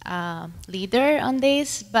as a leader on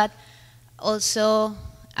this, but also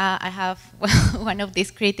I have one of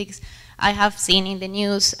these critics. I have seen in the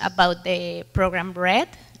news about the program RED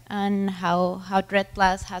and how RED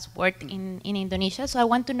Plus has worked in Indonesia. So I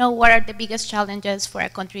want to know what are the biggest challenges for a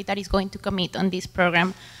country that is going to commit on this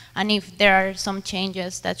program, and if there are some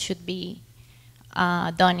changes that should be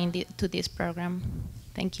done to this program.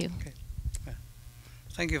 Thank you. Okay. Yeah.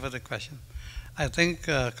 Thank you for the question. I think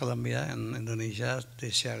Colombia and Indonesia,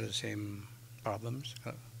 they share the same problems.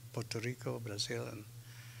 Puerto Rico, Brazil, and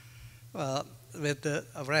well, with the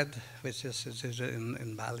RED, which is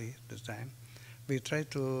in Bali at the time, we try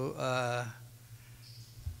to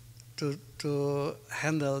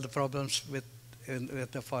handle the problems with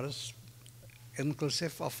the forests,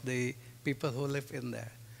 inclusive of the people who live in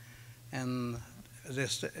there. And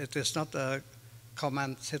it is not a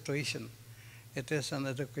command situation. It is an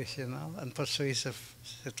educational and persuasive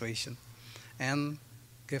situation, and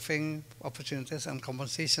giving opportunities and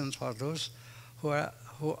compensations for those who are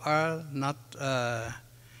not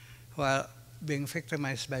who are being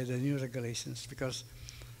victimized by the new regulations. Because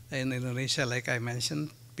in Indonesia, like I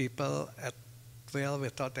mentioned, people at will,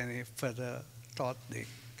 without any further thought, they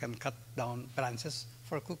can cut down branches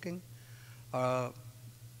for cooking, or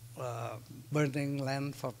burning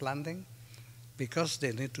land for planting, because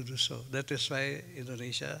they need to do so. That is why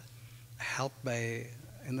Indonesia, helped by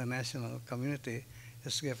international community,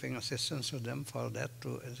 is giving assistance to them for that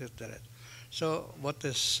to assist that. So what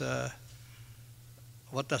does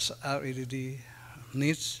our EDD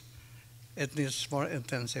needs? It needs more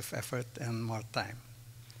intensive effort and more time,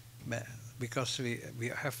 because we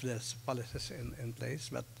have these policies in place,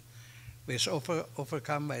 but it's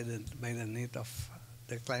overcome by the need of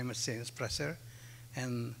the climate change pressure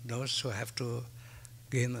and those who have to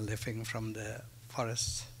gain a living from the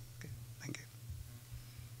forests. Okay, thank you.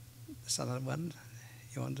 There's another one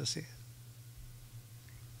you want to see?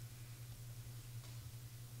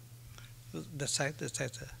 The side.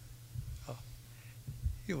 Oh,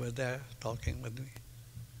 you were there talking with me.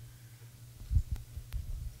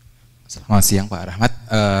 Selamat siang Pak Rachmat.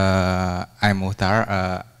 I'm Muhtar.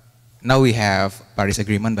 Now we have Paris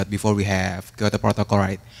Agreement, but before we have Kyoto Protocol,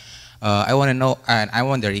 right? I want to know, and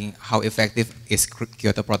I'm wondering how effective is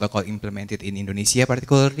Kyoto Protocol implemented in Indonesia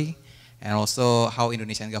particularly, and also how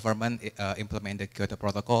Indonesian government implemented Kyoto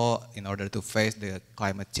Protocol in order to face the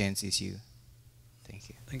climate change issue.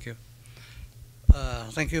 Thank you. Thank you.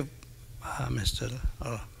 Thank you, Mr.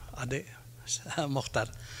 Ade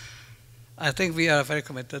Mokhtar. I think we are very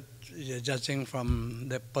committed, judging from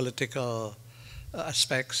the political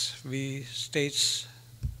aspects. We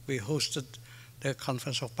hosted the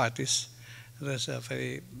Conference of Parties. There's a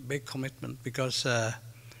very big commitment because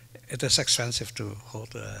it is expensive to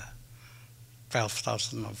hold a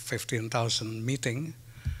 12,000 or 15,000 meeting,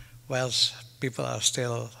 whilst people are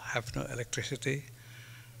still have no electricity.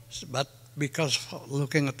 But because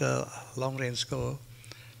looking at the long-range goal,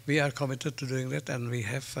 we are committed to doing that, and we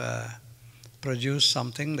have produced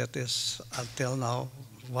something that is until now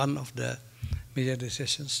one of the major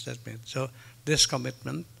decisions that made. So this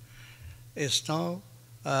commitment is now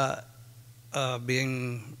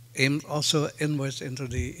being aimed also inwards into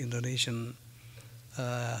the Indonesian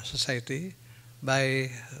society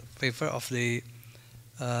by favor of the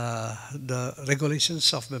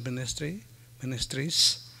regulations of the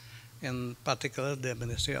ministries, in particular the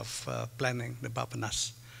Ministry of Planning, the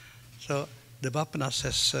Bappenas. So the Bappenas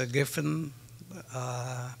has given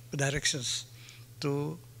directions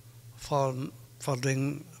for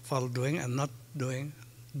doing and not doing,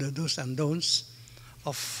 the do's and don'ts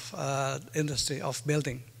of industry, of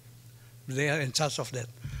building. They are in charge of that.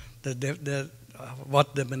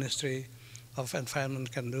 What the Ministry of Environment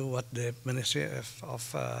can do, what the Ministry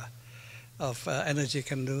of Energy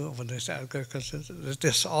can do, what the Ministry of Agriculture. It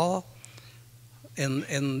is all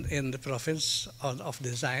in the province of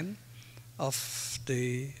design of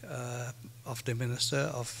the Minister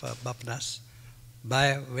of Bappenas,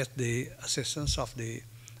 with the assistance of the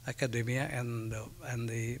academia and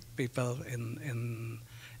the people in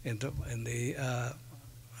the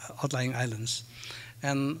outlying islands,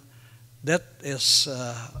 and that is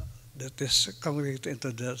congregated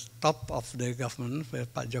into the top of the government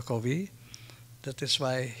with Pak Jokowi. That is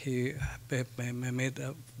why he made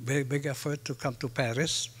a very big effort to come to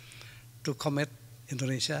Paris to commit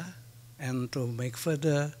Indonesia and to make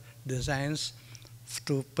further designs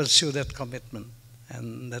to pursue that commitment.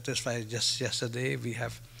 And that is why just yesterday we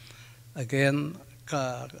have again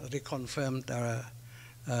reconfirmed our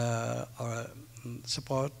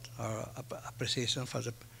support, our appreciation for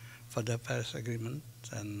the Paris Agreement,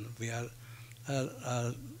 and we are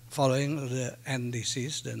following the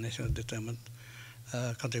NDCs, the National Determined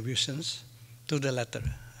Contributions, to the letter,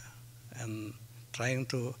 and trying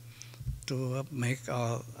to make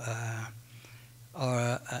our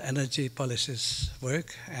energy policies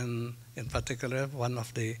work, and in particular one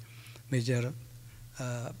of the major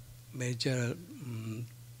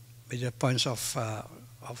points of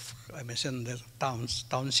I mentioned the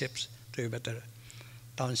townships to be better,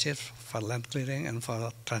 townships for land clearing and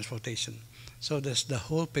for transportation. So there's the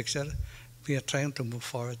whole picture. We are trying to move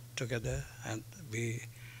forward together, and we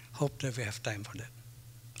hope that we have time for that.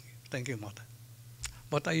 Thank you, Mota.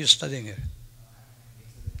 What are you studying here?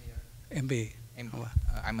 MBA.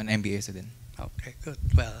 I'm an MBA student. Okay, good.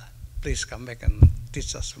 Well, please come back and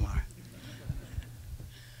teach us more.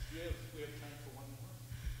 We have time for one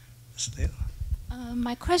more. Still.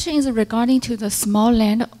 My question is regarding to the small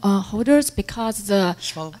land holders, because the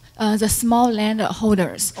small land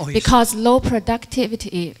holders, because low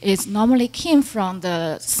productivity is normally came from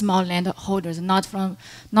the small land holders, not from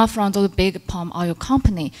those big palm oil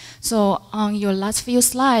company. So on your last few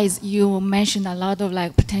slides, you mentioned a lot of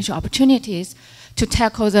like potential opportunities to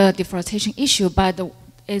tackle the deforestation issue, but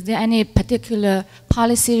is there any particular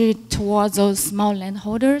policy towards those small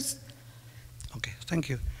landholders? Okay, thank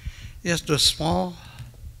you. Yes, the small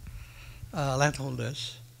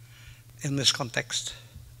landholders in this context,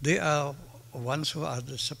 they are ones who are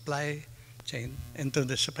the supply chain, into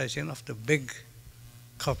the supply chain of the big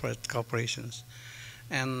corporations.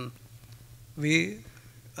 And we,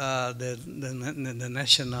 the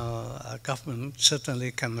national government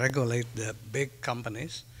certainly can regulate the big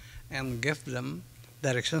companies and give them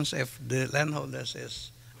directions. If the landholders is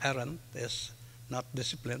errant, is not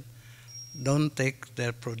disciplined, don't take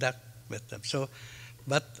their product with them. So,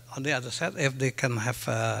 but on the other side, if they can have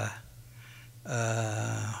a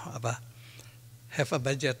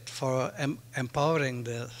budget for empowering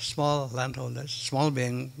the small landholders, small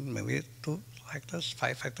being maybe 2 hectares,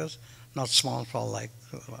 5 hectares, not small for like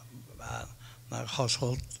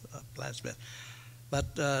household plants, but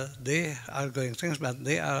they are going things, but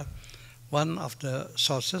they are one of the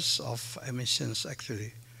sources of emissions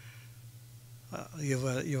actually. You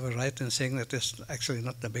were right in saying that it's actually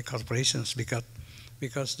not the big corporations, because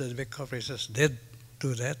the big corporations did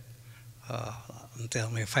do that until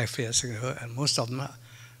maybe 5 years ago, and most of them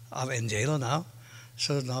are in jail now.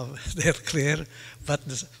 So now they're clear, but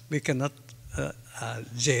we cannot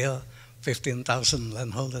jail 15,000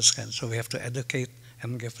 landholders. So we have to educate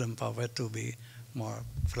and give them power to be more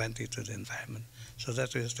friendly to the environment. So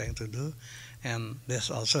that we're trying to do, and this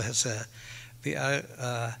also has a. We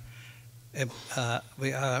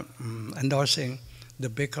are endorsing the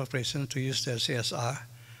big corporations to use their CSR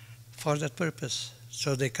for that purpose,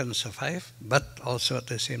 so they can survive, but also at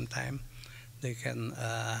the same time they can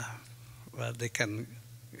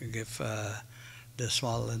give the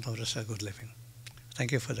small landholders a good living.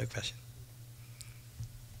 Thank you for the question.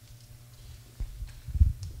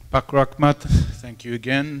 Pak Rachmat, thank you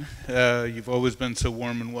again. You've always been so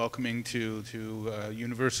warm and welcoming to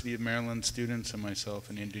University of Maryland students and myself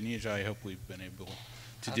in Indonesia. I hope we've been able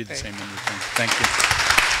to do the same in return. Thank you.